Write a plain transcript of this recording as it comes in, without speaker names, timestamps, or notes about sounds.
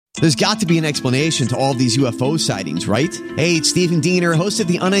There's got to be an explanation to all of these UFO sightings, right? Hey, it's Stephen Diener, host of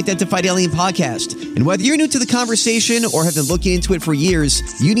the Unidentified Alien Podcast. And whether you're new to the conversation or have been looking into it for years,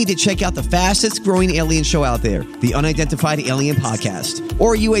 you need to check out the fastest growing alien show out there, the Unidentified Alien Podcast,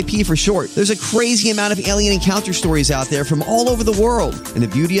 or UAP for short. There's a crazy amount of alien encounter stories out there from all over the world. And the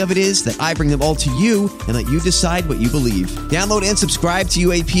beauty of it is that I bring them all to you and let you decide what you believe. Download and subscribe to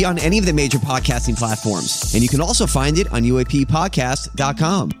UAP on any of the major podcasting platforms. And you can also find it on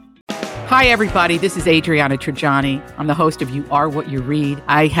UAPpodcast.com. Hi, everybody. This is Adriana Trajani. I'm the host of You Are What You Read.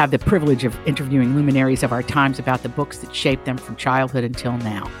 I have the privilege of interviewing luminaries of our times about the books that shaped them from childhood until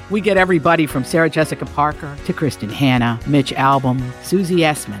now. We get everybody from Sarah Jessica Parker to Kristen Hanna, Mitch Albom, Susie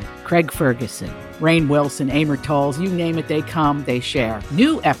Essman, Craig Ferguson, Rainn Wilson, Amor Tolls, you name it, they come, they share.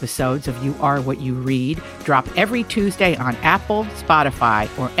 New episodes of You Are What You Read drop every Tuesday on Apple, Spotify,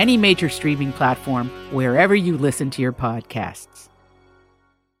 or any major streaming platform wherever you listen to your podcasts.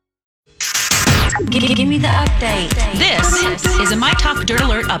 Give me the update. This is a My Talk Dirt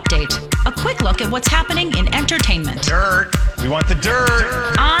Alert update. A quick look at what's happening in entertainment. Dirt. We want the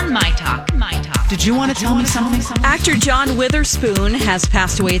dirt. On My Talk. Did you want to tell me something? Actor John Witherspoon has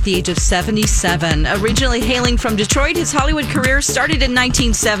passed away at the age of 77. Originally hailing from Detroit, his Hollywood career started in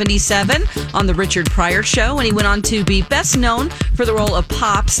 1977 on The Richard Pryor Show, and he went on to be best known for the role of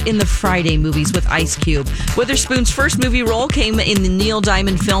Pops in the Friday movies with Ice Cube. Witherspoon's first movie role came in the Neil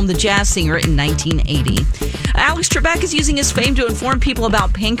Diamond film The Jazz Singer in 1980. Alex Trebek is using his fame to inform people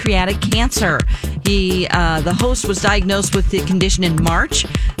about pancreatic cancer. The host was diagnosed with the condition in March,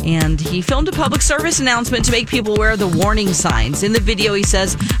 and he filmed a public service announcement to make people aware of the warning signs. In the video, he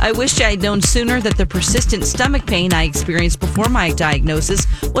says, "I wished I had known sooner that the persistent stomach pain I experienced before my diagnosis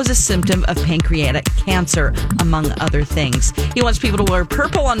was a symptom of pancreatic cancer, among other things." He wants people to wear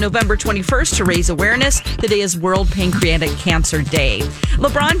purple on November 21st to raise awareness. The day is World Pancreatic Cancer Day.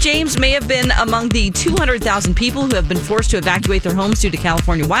 LeBron James may have been among the 200,000 people who have been forced to evacuate their homes due to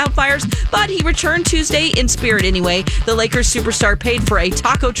California wildfires, but he returned Tuesday in spirit anyway. The Lakers superstar paid for a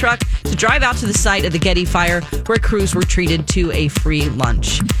taco truck to drive out to the site of the Getty fire, where crews were treated to a free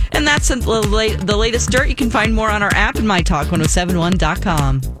lunch. And that's the latest dirt. You can find more on our app and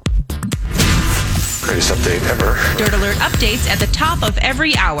mytalk1071.com. Greatest update ever. Dirt Alert updates at the top of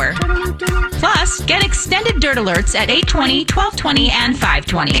every hour. Plus, get extended Dirt Alerts at 8:20, 12:20, and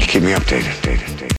 5:20. Keep me updated.